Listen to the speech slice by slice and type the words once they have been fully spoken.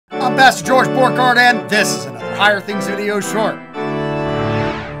I'm Pastor George Borgard, and this is another Higher Things video short.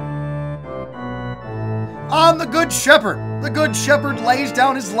 On the Good Shepherd. The Good Shepherd lays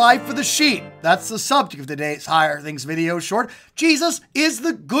down his life for the sheep. That's the subject of today's Higher Things video short. Jesus is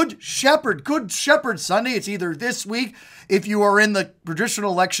the Good Shepherd. Good Shepherd Sunday. It's either this week if you are in the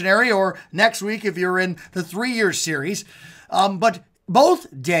traditional lectionary or next week if you're in the 3-year series. But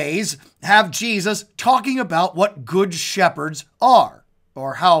both days have Jesus talking about what good shepherds are,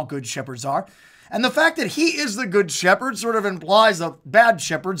 or how good shepherds are. And the fact that he is the good shepherd sort of implies the bad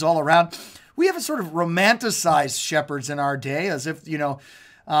shepherds all around. We have a sort of romanticized shepherds in our day, as if, it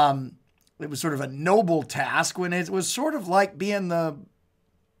was sort of a noble task, when it was sort of like being the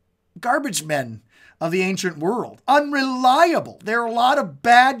garbage men of the ancient world. Unreliable. There are a lot of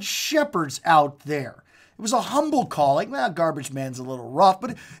bad shepherds out there. It was a humble calling. Well, garbage man's a little rough,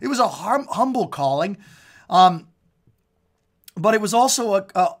 but it was a humble calling. But it was also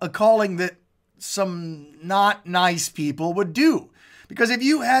a calling that some not nice people would do. Because if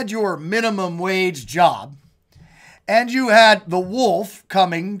you had your minimum wage job and you had the wolf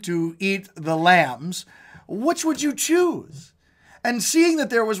coming to eat the lambs, which would you choose? And seeing that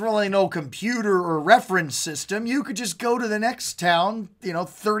there was really no computer or reference system, you could just go to the next town,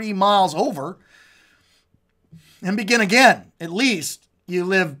 30 miles over and begin again. At least you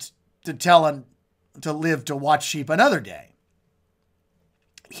lived to live to watch sheep another day.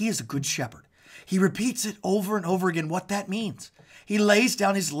 He is a good shepherd. He repeats it over and over again what that means. He lays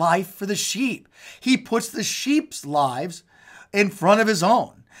down his life for the sheep. He puts the sheep's lives in front of his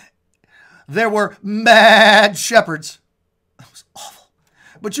own. There were mad shepherds. That was awful.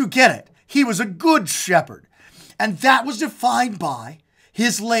 But you get it. He was a good shepherd. And that was defined by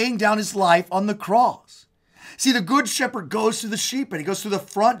his laying down his life on the cross. See, the good shepherd goes to the sheep and he goes through the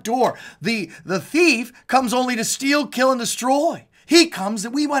front door. The thief comes only to steal, kill, and destroy. He comes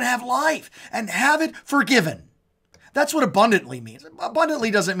that we might have life and have it forgiven. That's what abundantly means.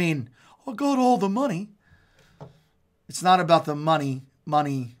 Abundantly doesn't mean, I got all the money. It's not about the money.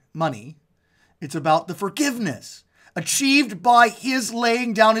 It's about the forgiveness achieved by his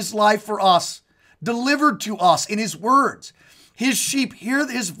laying down his life for us, delivered to us in his words. His sheep hear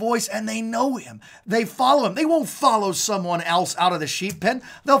his voice and they know him. They follow him. They won't follow someone else out of the sheep pen.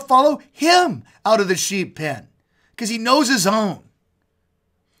 They'll follow him out of the sheep pen because he knows his own.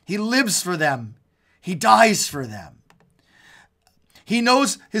 He lives for them. He dies for them. He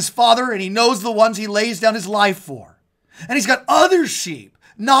knows his Father and he knows the ones he lays down his life for. And he's got other sheep,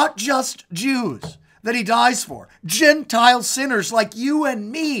 not just Jews, that he dies for. Gentile sinners like you and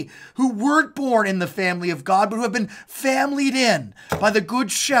me who weren't born in the family of God, but who have been familied in by the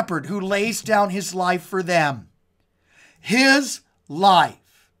good shepherd who lays down his life for them. His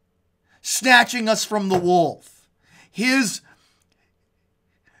life, snatching us from the wolf.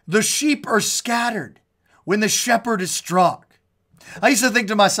 The sheep are scattered when the shepherd is struck. I used to think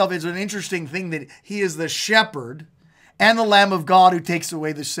to myself, it's an interesting thing that he is the shepherd and the Lamb of God who takes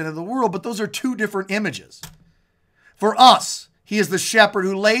away the sin of the world, but those are two different images. For us, he is the shepherd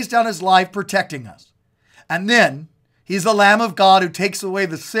who lays down his life protecting us. And then he's the Lamb of God who takes away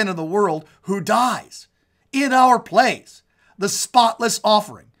the sin of the world, who dies in our place, the spotless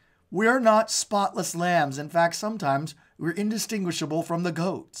offering. We're not spotless lambs. In fact, sometimes we're indistinguishable from the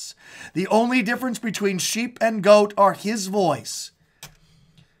goats. The only difference between sheep and goat are his voice.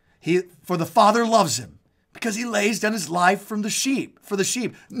 For the Father loves him because he lays down his life for the sheep.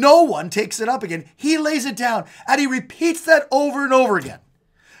 No one takes it up again. He lays it down and he repeats that over and over again.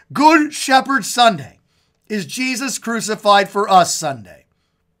 Good Shepherd Sunday is Jesus crucified for us Sunday.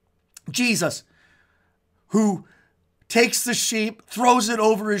 Jesus, who takes the sheep, throws it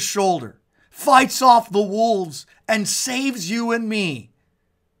over his shoulder, fights off the wolves, and saves you and me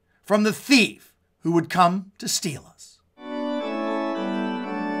from the thief who would come to steal us.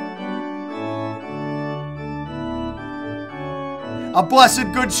 A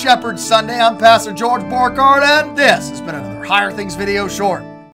blessed Good Shepherd Sunday. I'm Pastor George Borgard, and this has been another Higher Things video short.